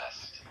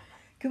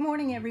Good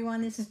morning,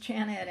 everyone. This is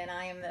Janet, and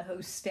I am the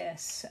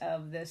hostess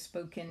of the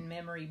Spoken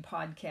Memory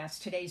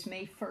podcast. Today's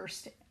May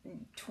 1st,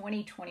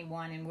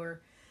 2021, and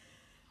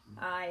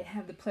I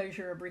have the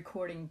pleasure of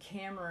recording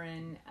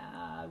Cameron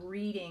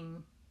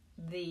reading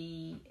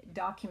the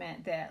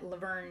document that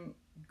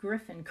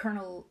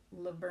Colonel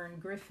Laverne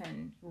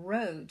Griffin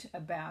wrote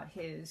about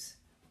his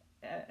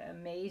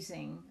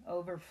amazing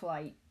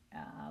overflight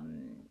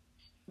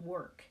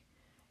work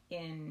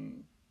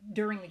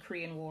during the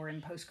Korean War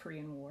and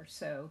post-Korean War.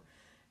 So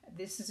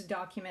this is a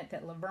document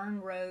that Laverne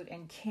wrote,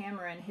 and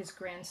Cameron, his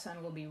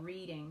grandson, will be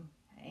reading.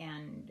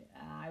 And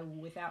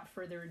without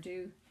further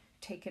ado,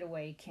 take it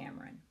away,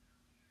 Cameron.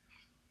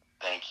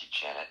 Thank you,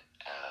 Janet.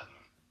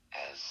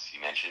 As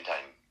you mentioned,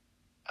 I'm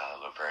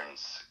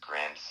Laverne's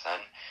grandson,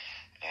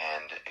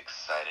 and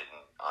excited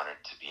and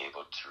honored to be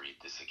able to read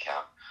this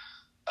account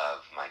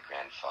of my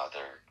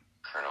grandfather,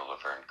 Colonel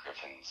Laverne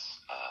Griffin's,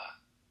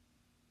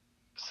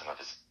 some of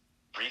his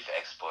brief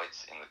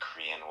exploits in the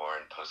Korean War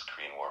and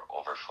post-Korean War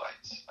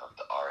overflights of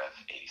the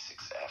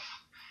RF-86F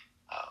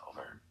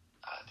over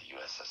the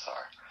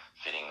USSR,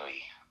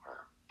 fittingly,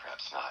 or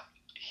perhaps not,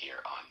 here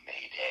on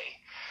May Day.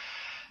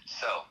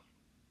 So,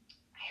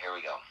 here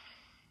we go.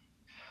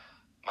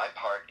 My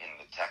part in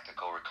the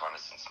tactical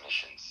reconnaissance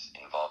missions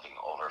involving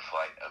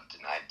overflight of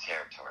denied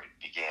territory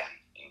began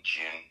in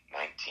June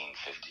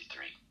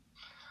 1953.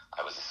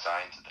 I was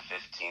assigned to the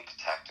 15th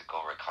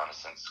Tactical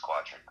Reconnaissance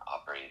Squadron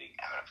operating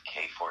out of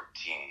K-14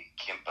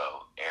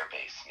 Kimpo Air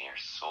Base near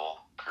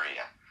Seoul,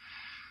 Korea.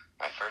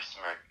 My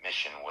first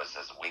mission was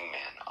as a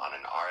wingman on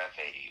an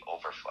RF-80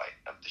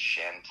 overflight of the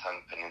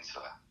Shantung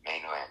Peninsula,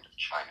 mainland of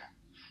China.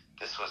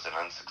 This was an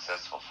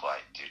unsuccessful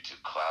flight due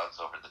to clouds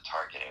over the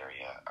target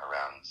area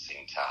around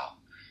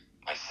Tsingtao.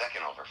 My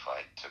second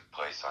overflight took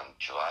place on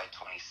July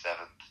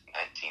 27th,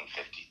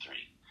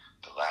 1953,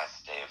 the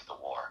last day of the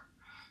war.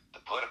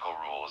 The political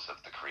rules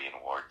of the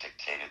Korean War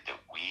dictated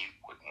that we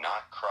would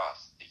not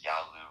cross the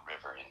Yalu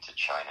River into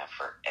China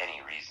for any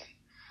reason.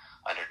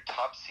 Under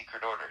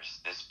top-secret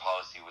orders, this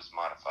policy was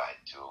modified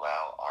to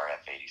allow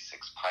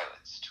RF-86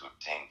 pilots to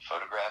obtain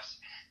photographs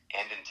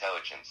and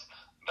intelligence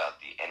about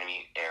the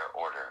enemy air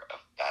order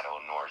of battle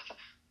north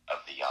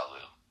of the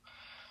Yalu.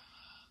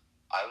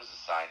 I was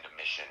assigned a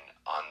mission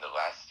on the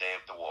last day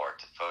of the war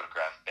to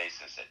photograph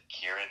bases at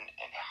Kirin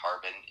and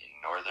Harbin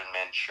in northern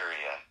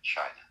Manchuria,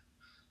 China.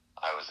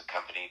 I was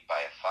accompanied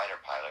by a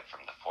fighter pilot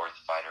from the 4th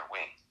Fighter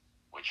Wing,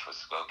 which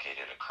was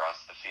located across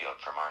the field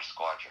from our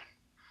squadron.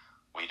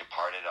 We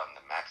departed on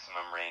the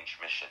maximum range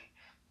mission,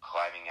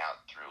 climbing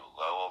out through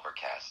low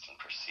overcast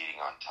and proceeding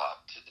on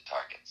top to the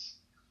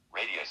targets.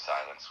 Radio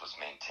silence was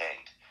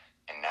maintained,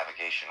 and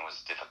navigation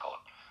was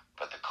difficult,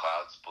 but the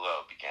clouds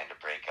below began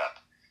to break up,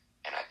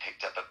 and I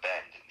picked up a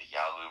bend in the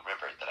Yalu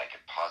River that I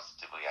could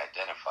positively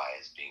identify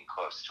as being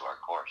close to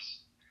our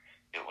course.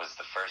 It was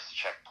the first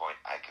checkpoint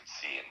I could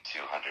see in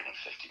 250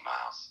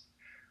 miles.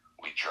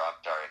 We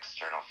dropped our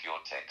external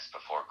fuel tanks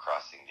before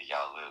crossing the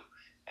Yalu,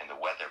 and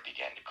the weather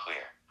began to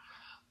clear.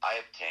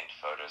 I obtained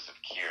photos of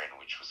Kirin,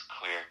 which was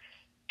clear,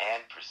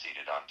 and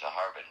proceeded on to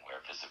Harbin, where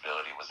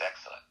visibility was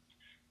excellent.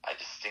 I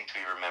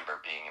distinctly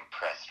remember being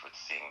impressed with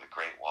seeing the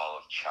Great Wall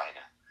of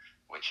China,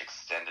 which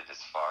extended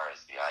as far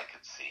as the eye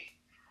could see.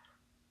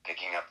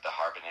 Picking up the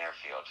Harbin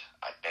airfield,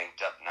 I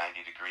banked up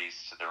 90 degrees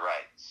to the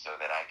right so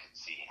that I could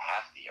see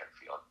half the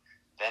airfield,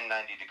 then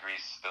 90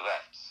 degrees to the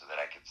left so that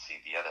I could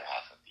see the other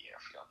half of the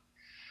airfield.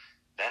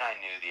 Then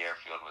I knew the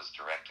airfield was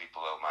directly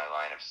below my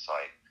line of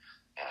sight,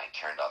 and I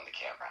turned on the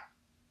camera.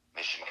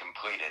 Mission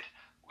completed,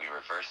 we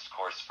reversed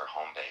course for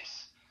home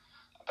base.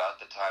 About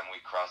the time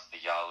we crossed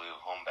the Yalu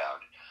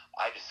homebound,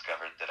 I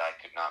discovered that I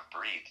could not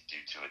breathe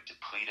due to a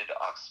depleted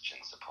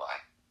oxygen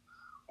supply.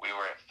 We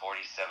were at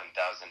 47,000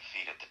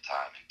 feet at the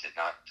time and did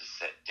not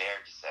dare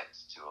descend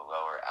to a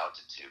lower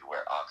altitude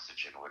where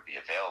oxygen would be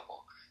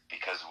available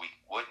because we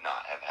would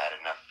not have had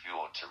enough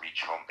fuel to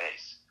reach home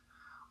base,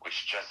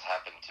 which just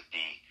happened to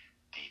be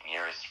the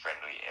nearest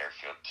friendly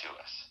airfield to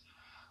us.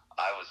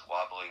 I was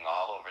wobbling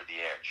all over the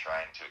air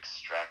trying to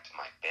extract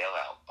my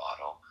bailout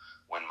bottle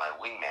when my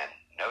wingman,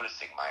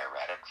 noticing my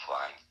erratic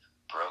flying,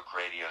 broke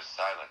radio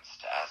silence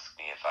to ask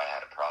me if I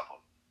had a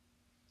problem.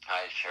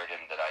 I assured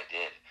him that I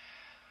did,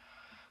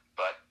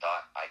 but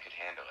thought I could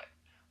handle it,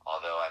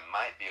 although I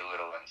might be a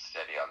little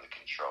unsteady on the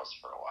controls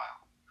for a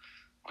while.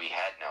 We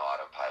had no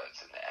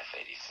autopilots in the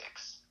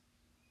F-86.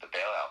 The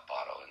bailout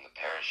bottle in the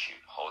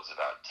parachute holds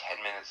about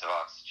 10 minutes of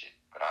oxygen,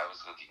 but I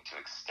was looking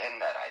to extend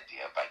that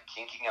idea by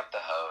kinking up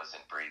the hose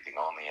and breathing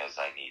only as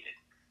I needed.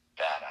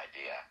 Bad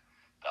idea.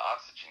 The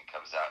oxygen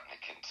comes out in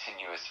a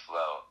continuous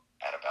flow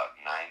at about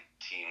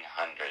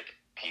 1900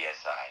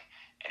 psi,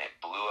 and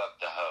it blew up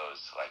the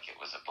hose like it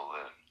was a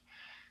balloon.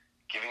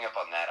 Giving up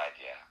on that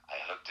idea, I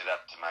hooked it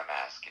up to my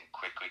mask and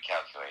quickly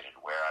calculated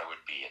where I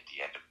would be at the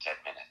end of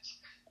 10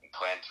 minutes and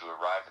planned to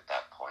arrive at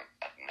that point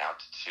at an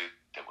altitude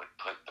that would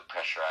put the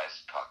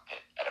pressurized cockpit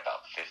at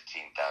about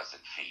 15,000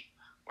 feet,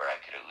 where I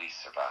could at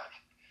least survive.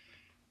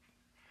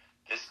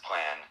 This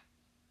plan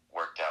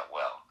worked out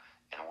well,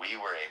 and we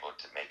were able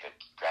to make a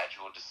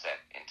gradual descent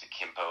into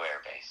Kimpo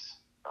Air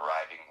Base.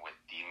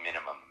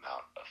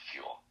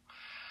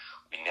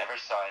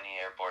 never saw any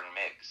airborne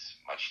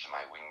MiGs, much to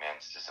my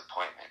wingman's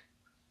disappointment.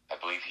 I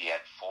believe he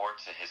had 4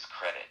 to his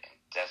credit and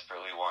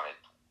desperately wanted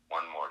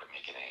one more to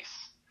make an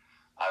ace.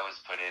 I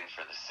was put in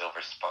for the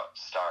Silver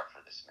Star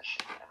for this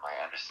mission, and my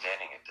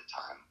understanding at the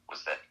time was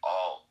that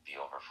all the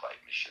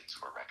overflight missions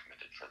were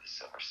recommended for the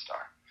Silver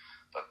Star.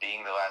 But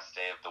being the last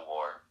day of the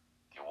war,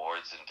 the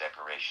awards and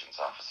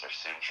decorations officer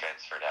soon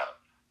transferred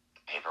out.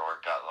 The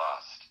paperwork got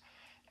lost,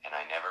 and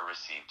I never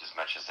received as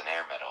much as an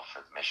air medal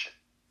for the mission.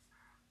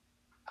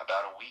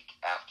 About a week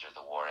after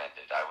the war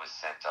ended, I was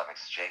sent on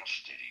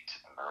exchange duty to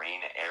the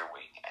Marine Air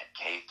Wing at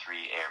K3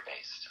 Air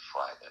Base to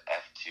fly the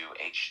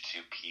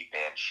F-2H-2P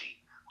Banshee,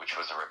 which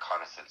was a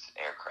reconnaissance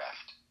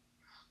aircraft.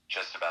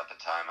 Just about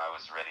the time I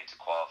was ready to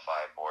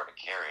qualify aboard a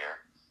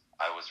carrier,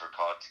 I was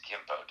recalled to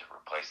Kimpo to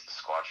replace the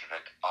squadron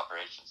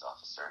operations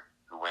officer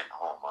who went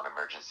home on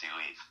emergency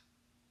leave.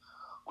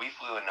 We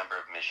flew a number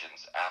of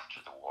missions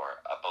after the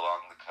war up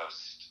along the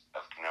coast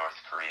of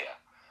North Korea,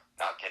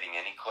 not getting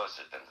any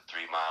closer than the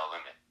 3-mile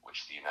limit,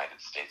 which the United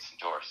States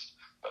endorsed,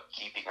 but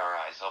keeping our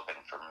eyes open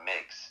for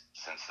MiGs,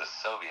 since the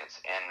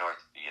Soviets and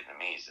North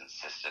Vietnamese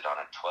insisted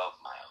on a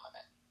 12-mile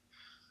limit.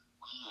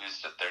 We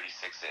used a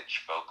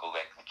 36-inch focal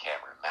length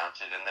camera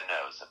mounted in the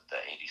nose of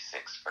the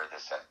 86 for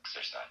this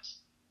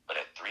exercise, but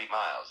at 3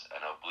 miles,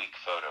 an oblique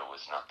photo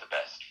was not the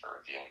best for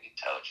reviewing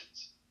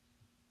intelligence.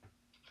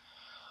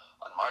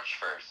 On March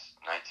 1st,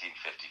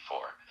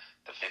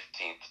 1954, the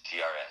 15th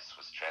TRS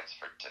was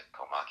transferred to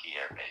Komaki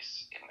Air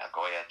Base in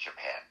Nagoya,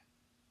 Japan.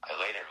 I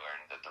later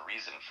learned that the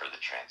reason for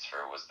the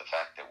transfer was the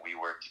fact that we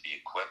were to be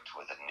equipped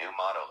with a new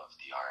model of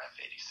the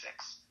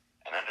RF-86,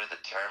 and under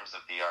the terms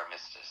of the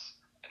armistice,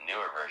 a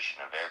newer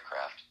version of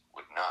aircraft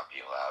would not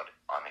be allowed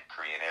on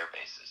Korean air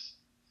bases.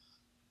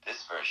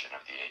 This version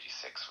of the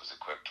 86 was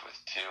equipped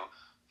with 2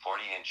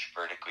 40-inch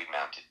vertically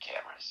mounted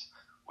cameras,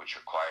 which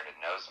required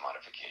a nose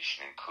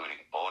modification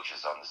including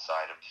bulges on the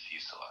side of the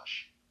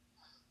fuselage.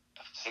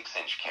 A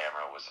 6-inch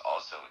camera was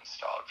also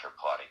installed for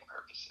plotting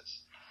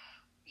purposes.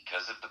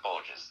 Because of the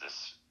bulges,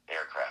 this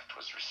aircraft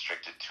was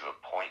restricted to a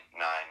 .9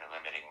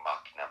 limiting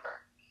Mach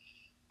number.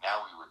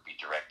 Now we would be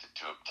directed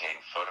to obtain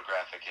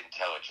photographic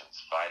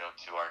intelligence vital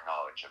to our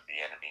knowledge of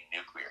the enemy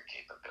nuclear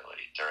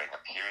capability during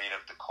a period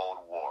of the Cold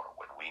War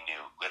when we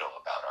knew little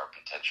about our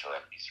potential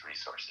enemy's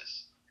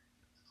resources.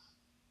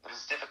 It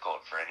is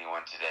difficult for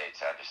anyone today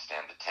to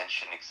understand the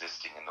tension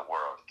existing in the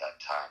world at that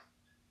time,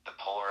 the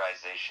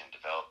polarization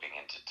developing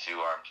into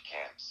 2 armed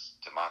camps,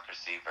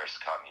 democracy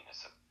versus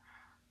communism.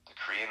 The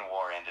Korean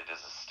War ended as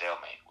a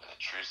stalemate with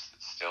a truce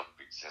that still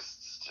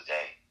exists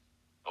today.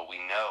 But we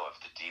know of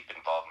the deep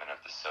involvement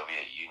of the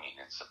Soviet Union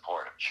in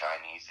support of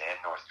Chinese and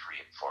North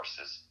Korean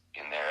forces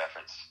in their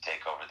efforts to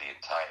take over the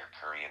entire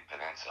Korean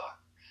peninsula.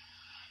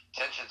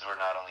 Tensions were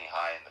not only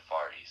high in the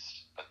Far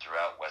East, but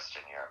throughout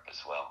Western Europe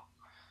as well.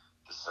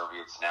 The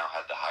Soviets now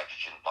had the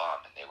hydrogen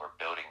bomb, and they were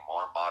building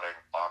more modern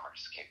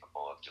bombers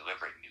capable of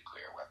delivering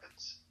nuclear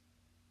weapons.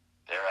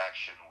 Their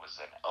action was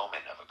an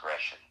omen of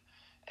aggression,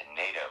 and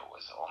NATO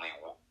was only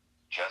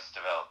just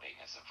developing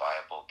as a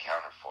viable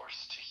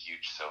counterforce to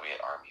huge Soviet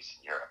armies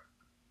in Europe.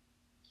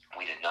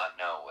 We did not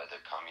know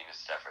whether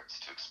communist efforts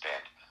to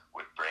expand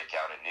would break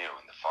out anew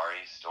in the Far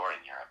East or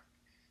in Europe.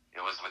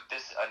 It was with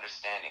this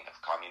understanding of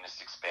communist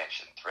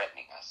expansion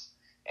threatening us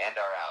and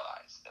our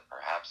allies that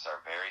perhaps our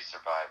very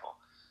survival,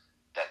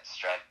 that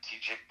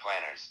strategic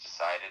planners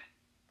decided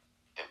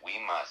that we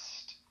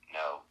must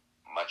know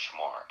much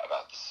more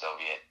about the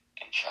Soviet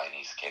and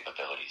Chinese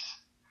capabilities.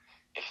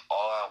 If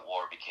all-out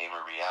war became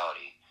a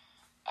reality,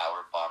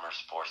 our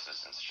bombers,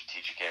 forces, and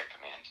Strategic Air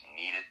Command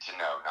needed to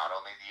know not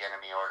only the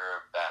enemy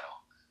order of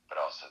battle, but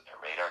also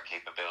their radar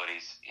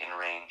capabilities,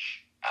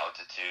 in-range,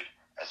 altitude,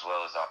 as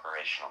well as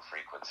operational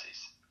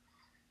frequencies.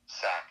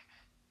 SAC,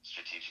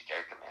 Strategic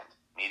Air Command,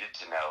 needed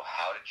to know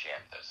how to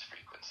jam those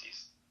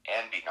frequencies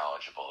and be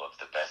knowledgeable of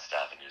the best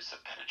avenues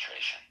of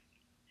penetration.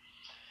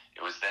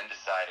 It was then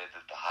decided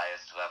at the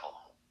highest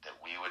level that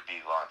we would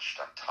be launched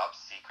on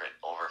top-secret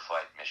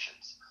overflight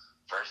missions,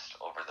 first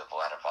over the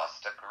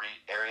Vladivostok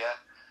area,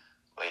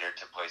 later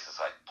to places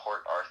like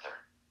Port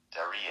Arthur,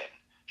 Darien,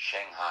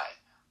 Shanghai,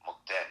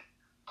 Mukden,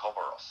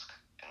 Khabarovsk,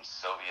 and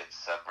Soviet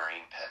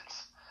submarine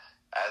pens.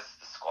 As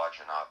the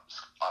squadron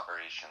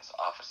operations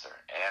officer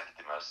and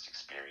the most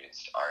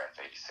experienced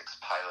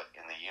RF-86 pilot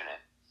in the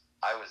unit,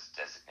 I was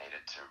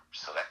designated to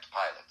select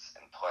pilots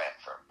and plan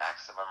for a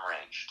maximum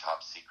range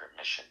top-secret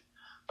mission,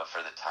 but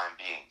for the time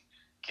being,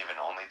 given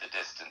only the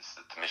distance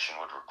that the mission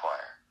would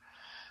require.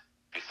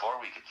 Before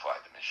we could fly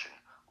the mission,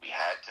 we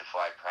had to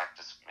fly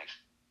practice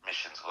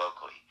missions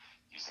locally,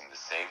 using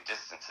the same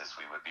distances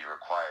we would be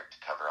required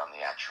to cover on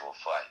the actual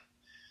flight.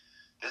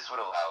 This would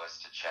allow us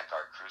to check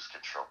our cruise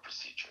control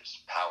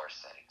procedures, power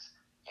settings,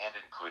 and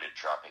included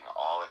dropping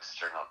all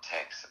external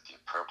tanks at the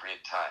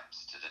appropriate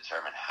times to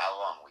determine how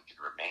long we could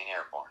remain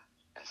airborne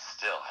and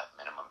still have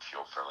minimum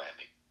fuel for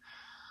landing.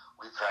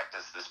 We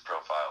practiced this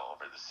profile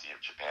over the Sea of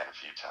Japan a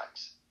few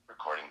times,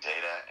 recording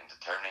data and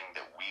determining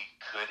that we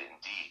could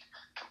indeed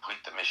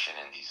complete the mission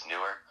in these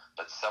newer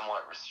but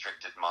somewhat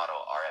restricted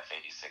model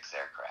RF-86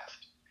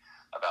 aircraft.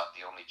 About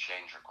the only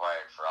change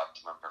required for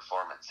optimum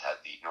performance had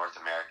the North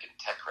American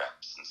tech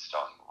reps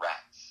installing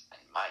rats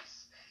and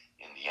mice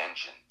in the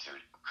engine to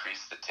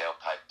increase the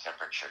tailpipe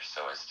temperature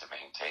so as to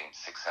maintain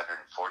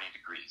 640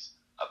 degrees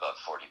above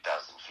 40,000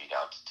 feet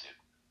altitude.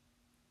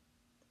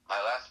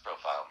 My last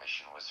profile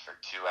mission was for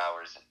 2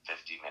 hours and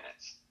 50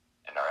 minutes,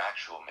 and our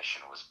actual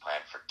mission was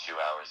planned for 2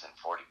 hours and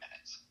 40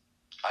 minutes.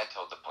 I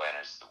told the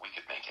planners that we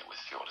could make it with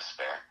fuel to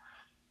spare.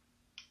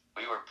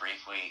 We were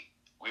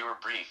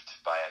briefed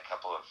by a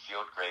couple of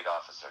field-grade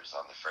officers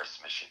on the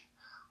first mission,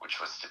 which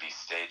was to be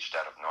staged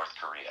out of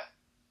Korea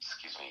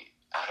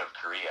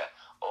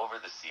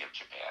over the Sea of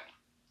Japan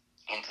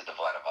into the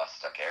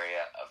Vladivostok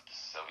area of the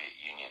Soviet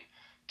Union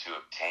to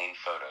obtain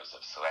photos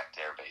of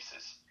select air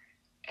bases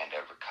and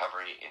a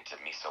recovery into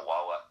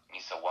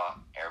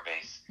Misawa Air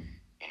Base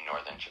in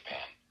northern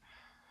Japan.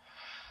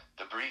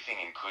 The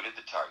briefing included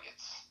the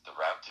targets, the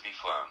route to be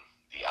flown,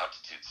 the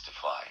altitudes to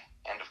fly,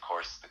 and of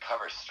course the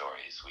cover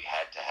stories we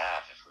had to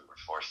have if we were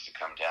forced to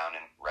come down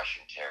in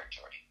Russian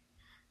territory.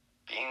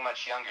 Being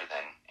much younger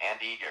then, and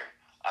eager,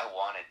 I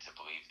wanted to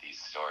believe these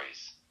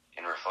stories.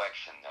 In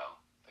reflection, though,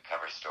 the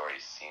cover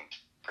stories seemed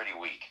pretty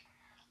weak.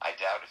 I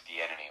doubt if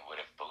the enemy would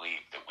have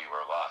believed that we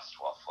were lost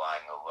while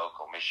flying a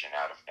local mission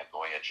out of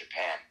Nagoya,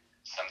 Japan,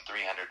 some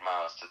 300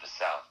 miles to the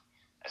south,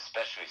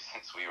 especially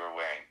since we were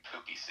wearing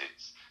poopy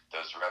suits,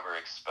 those rubber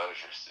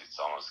exposure suits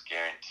almost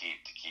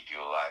guaranteed to keep you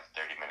alive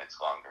 30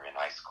 minutes longer in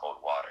ice-cold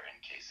water in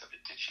case of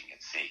a ditching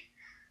at sea.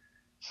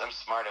 Some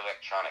smart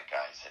electronic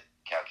guys had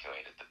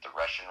calculated that the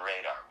Russian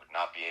radar would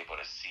not be able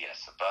to see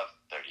us above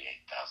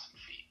 38,000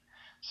 feet,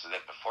 so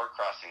that before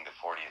crossing the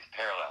 40th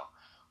parallel,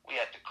 we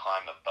had to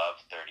climb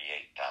above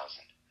 38,000,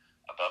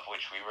 above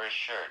which we were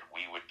assured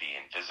we would be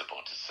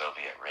invisible to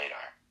Soviet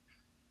radar.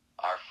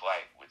 Our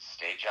flight would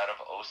stage out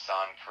of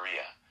Osan,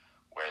 Korea,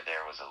 where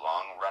there was a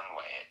long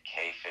runway at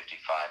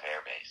K-55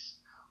 Air Base.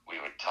 We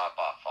would top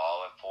off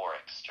all of 4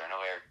 external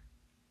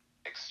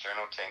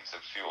tanks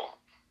of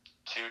fuel,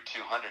 2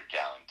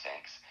 200-gallon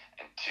tanks,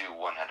 and 2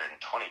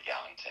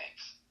 120-gallon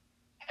tanks.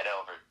 Head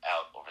out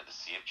over the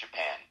Sea of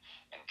Japan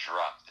and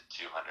drop the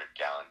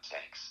 200-gallon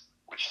tanks,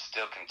 which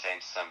still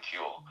contained some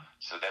fuel,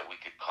 so that we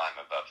could climb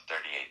above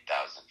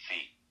 38,000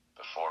 feet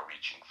before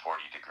reaching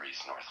 40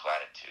 degrees north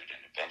latitude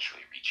and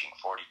eventually reaching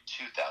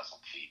 42,000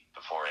 feet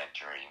before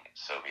entering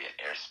Soviet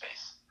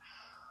airspace.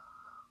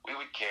 We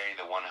would carry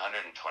the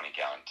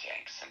 120-gallon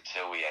tanks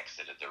until we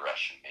exited the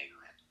Russian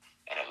mainland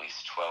and at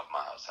least 12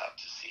 miles out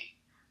to sea.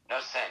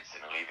 No sense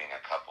in leaving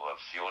a couple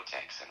of fuel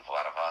tanks in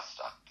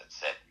Vladivostok that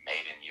said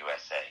 "Made in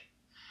USA."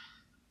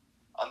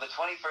 On the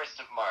 21st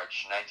of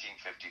March,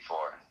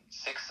 1954,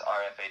 6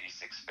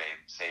 RF-86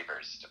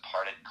 Sabres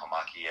departed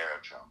Komaki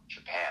Aerodrome,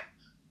 Japan,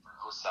 for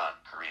Osan,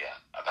 Korea,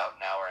 about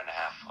an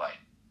hour-and-a-half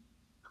flight.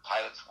 The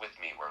pilots with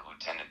me were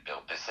Lieutenant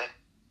Bill Bissett,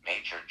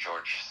 Major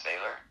George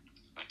Saylor,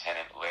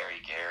 Lieutenant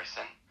Larry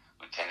Garrison,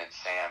 Lieutenant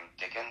Sam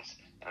Dickens,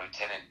 and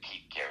Lieutenant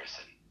Pete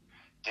Garrison.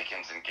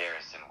 Dickens and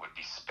Garrison would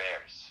be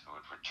spares who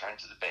would return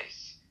to the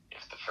base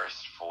if the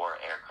first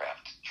 4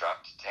 aircraft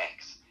dropped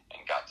tanks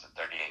and got to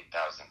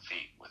 38,000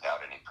 feet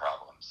without any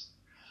problems.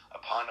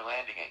 Upon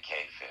landing at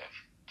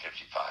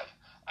K-55,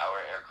 our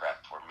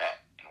aircraft were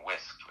met and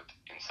whisked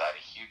inside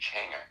a huge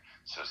hangar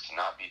so as to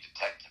not be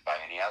detected by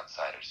any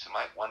outsiders who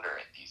might wonder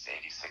at these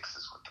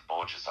 86s with the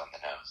bulges on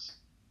the nose.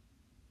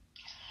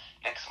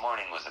 Next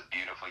morning was a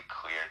beautifully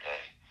clear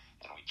day,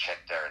 and we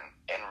checked our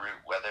en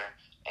route weather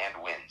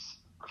and winds,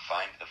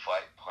 refined the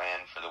flight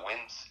plan for the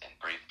winds, and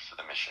briefed for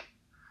the mission.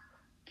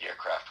 The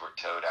aircraft were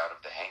towed out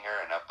of the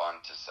hangar and up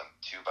onto some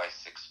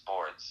 2x6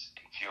 boards,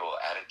 and fuel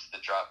added to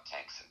the drop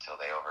tanks until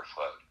they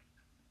overflowed.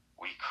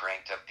 We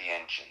cranked up the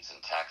engines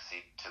and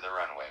taxied to the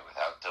runway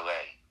without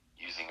delay,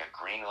 using a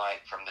green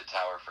light from the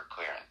tower for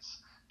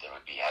clearance. There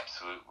would be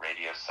absolute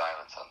radio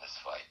silence on this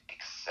flight,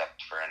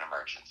 except for an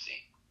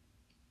emergency.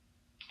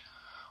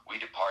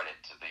 We departed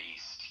to the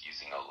east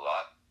using a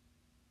lot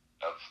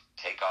of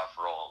takeoff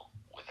roll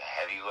with a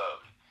heavy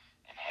load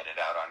and headed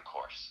out on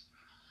course.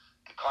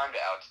 The climb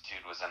to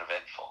altitude was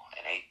uneventful,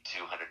 and 8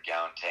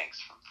 200-gallon tanks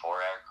from 4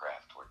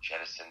 aircraft were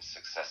jettisoned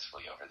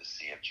successfully over the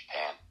Sea of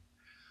Japan.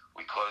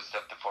 We closed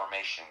up the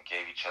formation and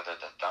gave each other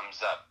the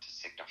thumbs up to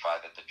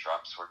signify that the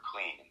drops were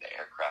clean and the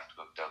aircraft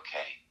looked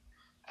okay.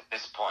 At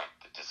this point,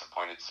 the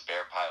disappointed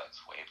spare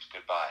pilots waved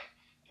goodbye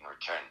and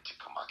returned to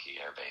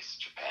Komaki Air Base,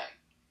 Japan.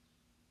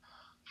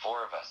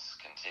 4 of us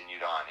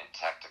continued on in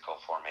tactical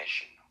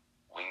formation,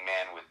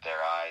 wingman with their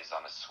eyes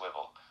on a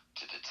swivel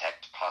to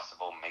detect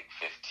possible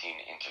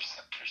MiG-15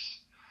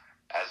 interceptors.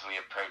 As we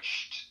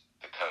approached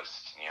the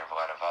coast near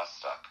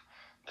Vladivostok,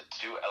 the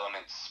 2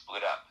 elements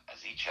split up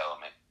as each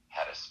element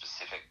had a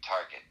specific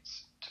target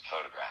to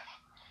photograph.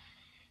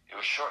 It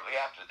was shortly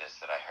after this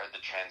that I heard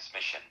the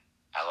transmission,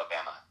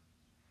 Alabama.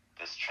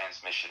 This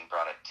transmission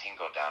brought a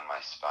tingle down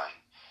my spine.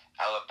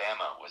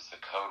 Alabama was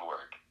the code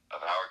word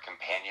of our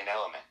companion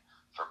element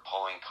for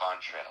pulling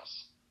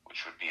contrails,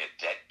 which would be a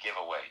dead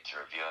giveaway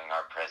to revealing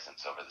our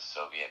presence over the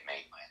Soviet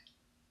mainland.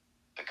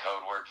 The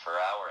code word for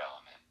our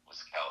element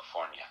was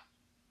California.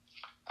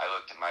 I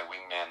looked at my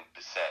wingman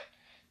Bissett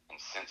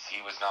Since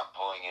he was not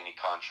pulling any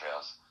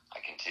contrails,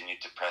 I continued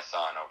to press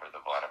on over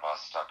the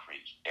Vladivostok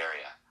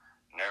area,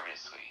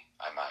 nervously,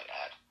 I might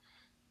add.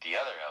 The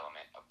other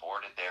element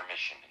aborted their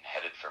mission and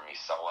headed for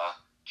Misawa,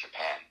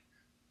 Japan,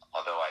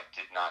 although I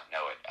did not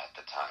know it at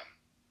the time.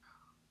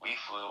 We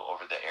flew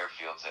over the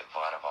airfields at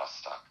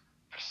Vladivostok,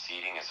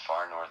 proceeding as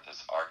far north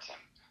as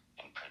Artem,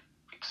 and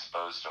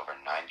exposed over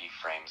 90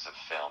 frames of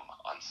film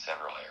on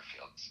several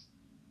airfields.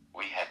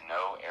 We had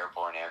no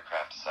airborne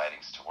aircraft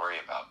sightings to worry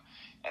about,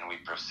 and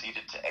we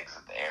proceeded to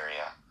exit the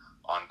area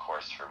on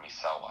course for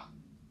Misawa.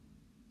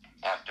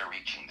 After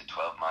reaching the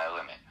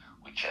 12-mile limit,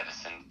 we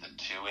jettisoned the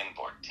 2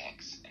 inboard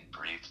tanks and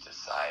breathed a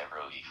sigh of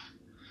relief.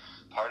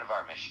 Part of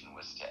our mission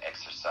was to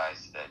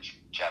exercise the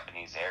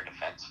Japanese Air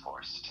Defense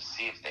Force to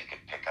see if they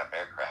could pick up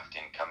aircraft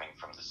incoming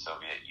from the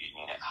Soviet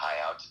Union at high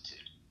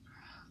altitude.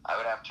 I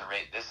would have to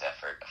rate this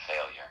effort a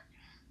failure.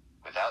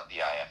 Without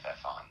the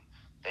IFF on,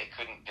 they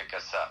couldn't pick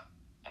us up,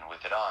 and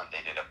with it on,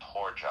 they did a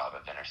poor job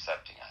of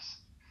intercepting us.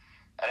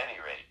 At any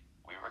rate,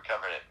 we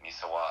recovered at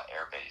Misawa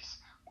Air Base,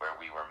 where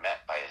we were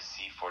met by a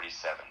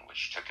C-47,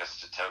 which took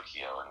us to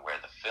Tokyo, and where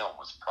the film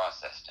was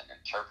processed and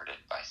interpreted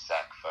by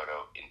SAC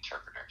photo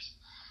interpreters.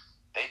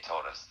 They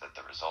told us that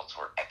the results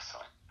were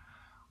excellent.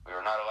 We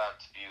were not allowed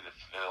to view the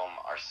film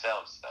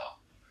ourselves, though,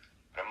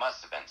 but it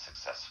must have been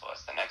successful,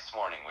 as the next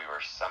morning we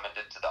were summoned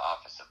into the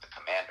office of the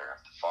commander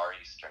of the Far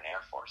Eastern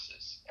Air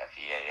Forces,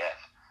 FEAF,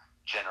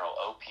 General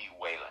O.P.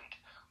 Wayland,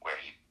 where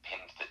he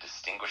pinned the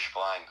Distinguished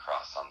Flying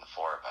Cross on the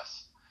 4 of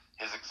us.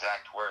 His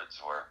exact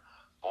words were,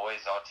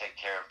 "Boys, I'll take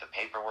care of the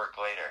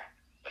paperwork later,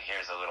 but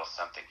here's a little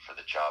something for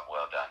the job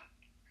well done."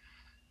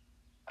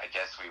 I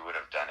guess we would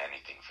have done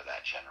anything for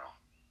that, General.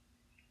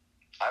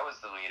 I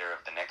was the leader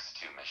of the next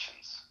 2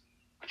 missions,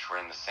 which were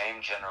in the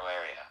same general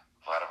area,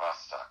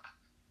 Vladivostok,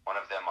 one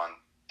of them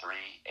on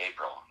 3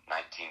 April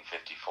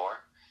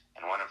 1954,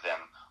 and one of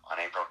them on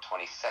April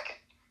 22nd,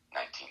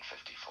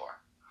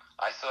 1954.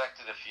 I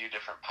selected a few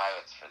different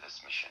pilots for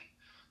this mission,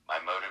 my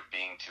motive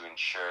being to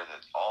ensure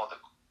that all the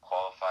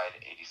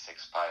qualified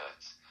 86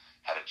 pilots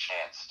had a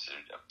chance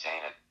to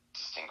obtain a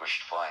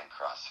Distinguished Flying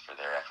Cross for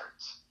their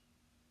efforts.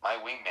 My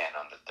wingman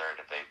on the 3rd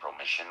of April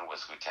mission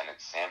was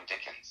Lieutenant Sam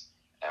Dickens,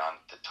 and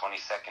on the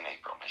 22nd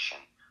April mission,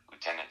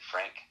 Lieutenant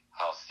Frank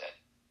Halstead.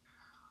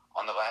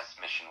 On the last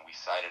mission, we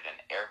sighted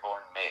an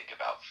airborne MiG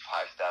about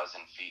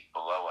 5,000 feet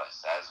below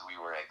us as we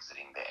were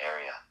exiting the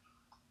area.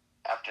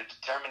 After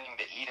determining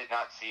that he did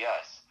not see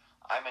us,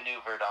 I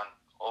maneuvered on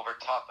over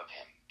top of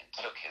him and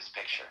took his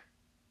picture.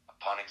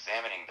 Upon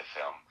examining the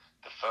film,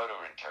 the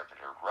photo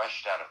interpreter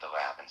rushed out of the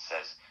lab and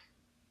says,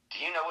 "Do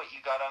you know what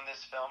you got on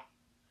this film?"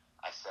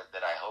 I said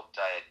that I hoped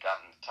I had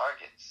gotten the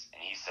targets,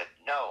 and he said,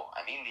 "No,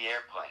 I mean the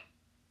airplane."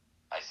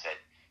 I said,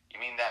 "You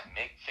mean that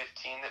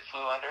MiG-15 that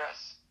flew under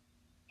us?"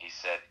 He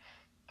said,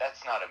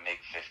 "That's not a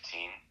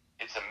MiG-15,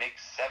 it's a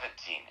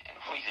MiG-17, and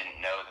we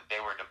didn't know that they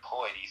were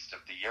deployed east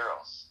of the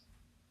Urals."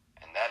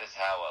 And that is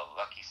how a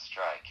lucky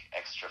strike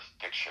extra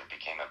picture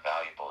became a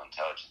valuable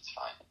intelligence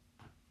find.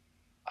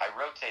 I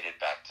rotated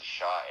back to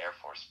Shaw Air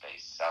Force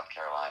Base, South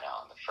Carolina,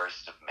 on the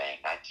 1st of May,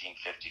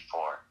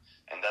 1954,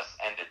 and thus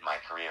ended my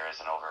career as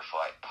an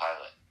overflight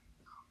pilot.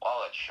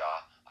 While at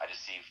Shaw, I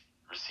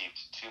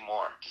received 2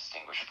 more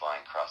Distinguished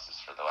Flying Crosses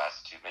for the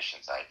last 2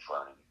 missions I had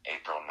flown in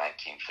April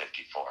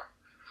 1954.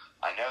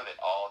 I know that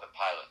all the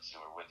pilots who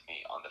were with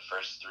me on the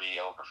first 3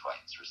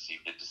 overflights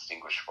received a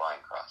Distinguished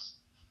Flying Cross.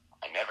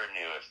 I never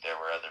knew if there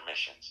were other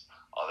missions,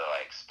 although I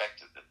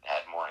expected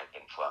that more had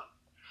been flown.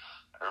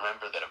 I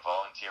remember that a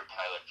volunteer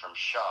pilot from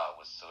Shaw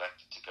was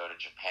selected to go to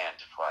Japan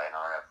to fly an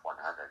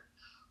RF-100,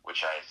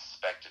 which I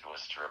suspected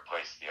was to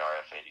replace the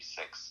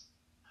RF-86.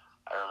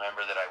 I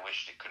remember that I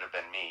wished it could have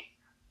been me,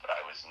 but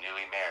I was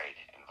newly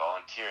married, and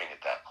volunteering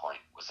at that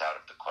point was out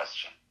of the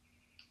question.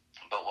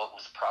 But what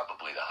was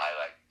probably the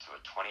highlight to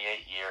a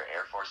 28-year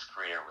Air Force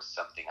career was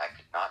something I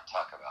could not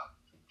talk about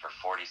for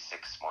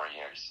 46 more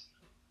years.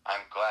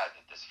 I'm glad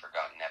that this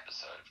forgotten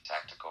episode of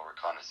Tactical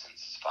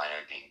Reconnaissance is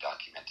finally being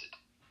documented,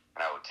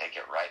 and I will take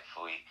it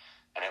rightfully,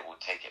 and it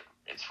will take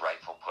its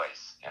rightful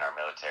place in our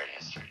military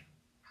history.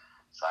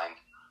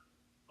 Signed,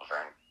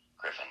 Laverne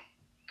Griffin,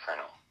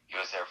 Colonel,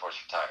 U.S. Air Force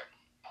retired,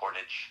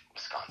 Portage,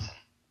 Wisconsin.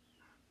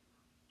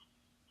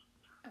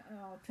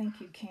 Oh, thank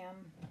you,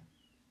 Cam.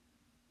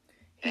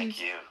 Thank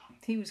you.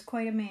 He was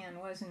quite a man,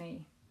 wasn't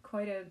he?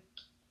 Quite a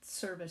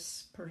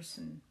service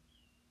person.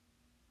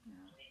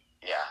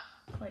 Yeah.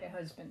 Quite a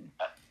husband.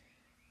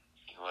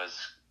 He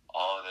was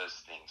all of those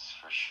things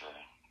for sure,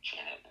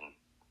 Janet. And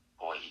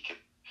boy,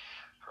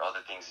 for all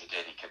the things he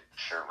did, he could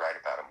sure write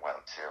about him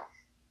well, too.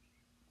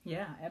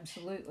 Yeah,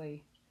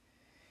 absolutely.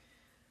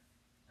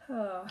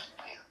 I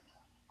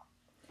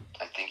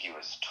think he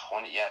was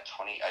 20,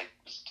 I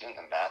was doing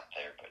the math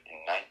there, but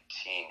in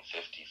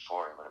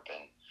 1954, he would have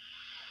been,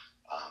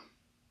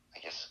 I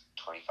guess,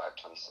 25,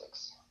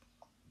 26.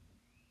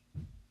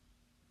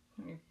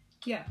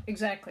 Yeah,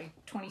 exactly.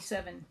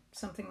 27,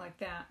 something like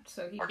that.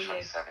 So he'd be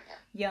a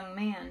young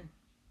man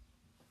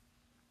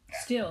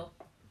still.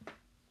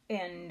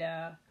 And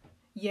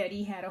yet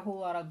he had a whole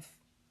lot of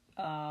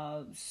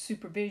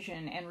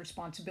supervision and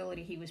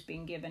responsibility he was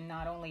being given,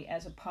 not only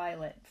as a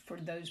pilot for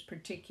those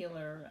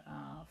particular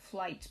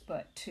flights,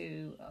 but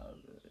to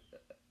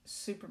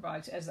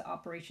supervise as the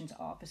operations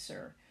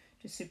officer,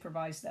 to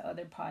supervise the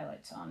other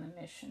pilots on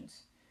the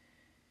missions.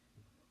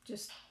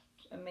 Just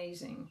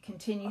amazing.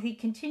 He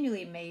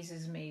continually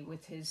amazes me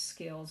with his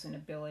skills and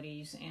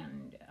abilities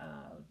and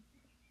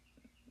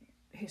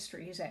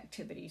his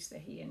activities that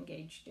he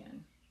engaged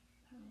in.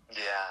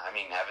 Yeah, I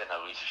mean, having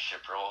a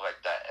leadership role like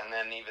that, and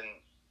then even,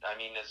 I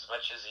mean, as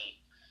much as he,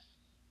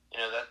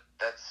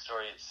 that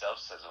story itself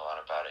says a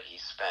lot about it.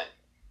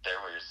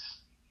 There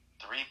was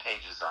 3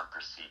 pages on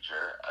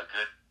procedure, a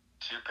good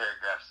 2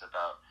 paragraphs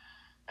about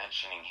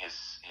mentioning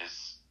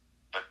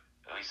but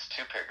at least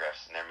 2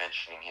 paragraphs in there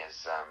mentioning his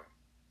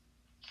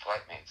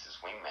flight mates, his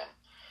wingmen,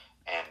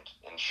 and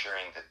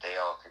ensuring that they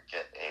all could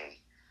get a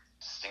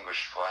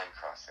distinguished flying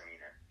cross. I mean,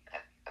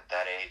 at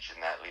that age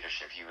and that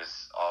leadership, he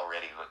was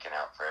already looking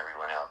out for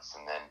everyone else.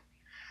 And then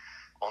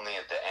only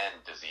at the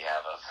end does he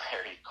have a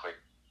very quick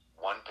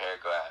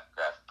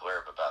 1-paragraph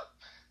blurb about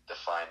the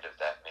find of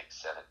that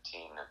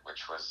MiG-17,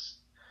 which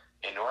was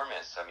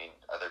enormous. I mean,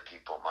 other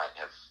people might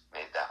have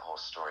made that whole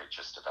story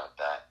just about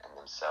that and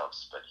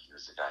themselves, but he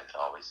was a guy that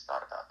always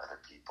thought about other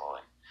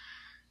people and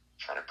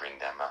trying to bring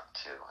them up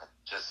too.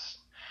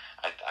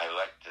 I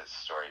like this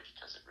story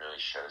because it really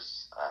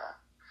shows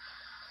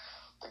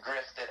the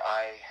grift that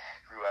I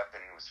grew up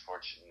in and was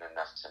fortunate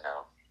enough to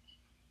know.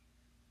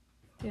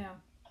 Yeah,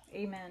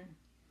 amen.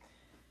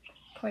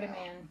 Quite a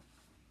man.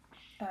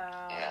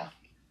 Yeah.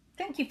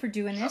 Thank you for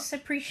doing this. I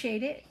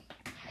appreciate it.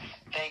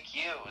 Thank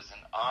you. It was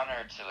an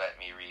honor to let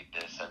me read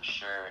this. I'm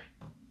sure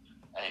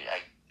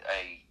I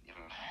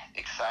am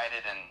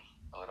excited and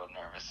a little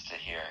nervous to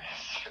hear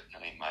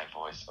certainly my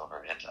voice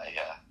over it.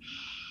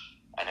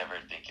 I never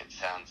think it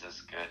sounds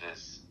as good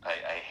as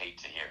I hate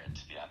to hear it,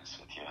 to be honest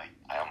with you.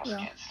 I almost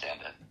can't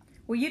stand it.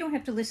 Well, you don't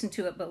have to listen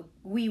to it, but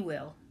we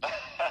will.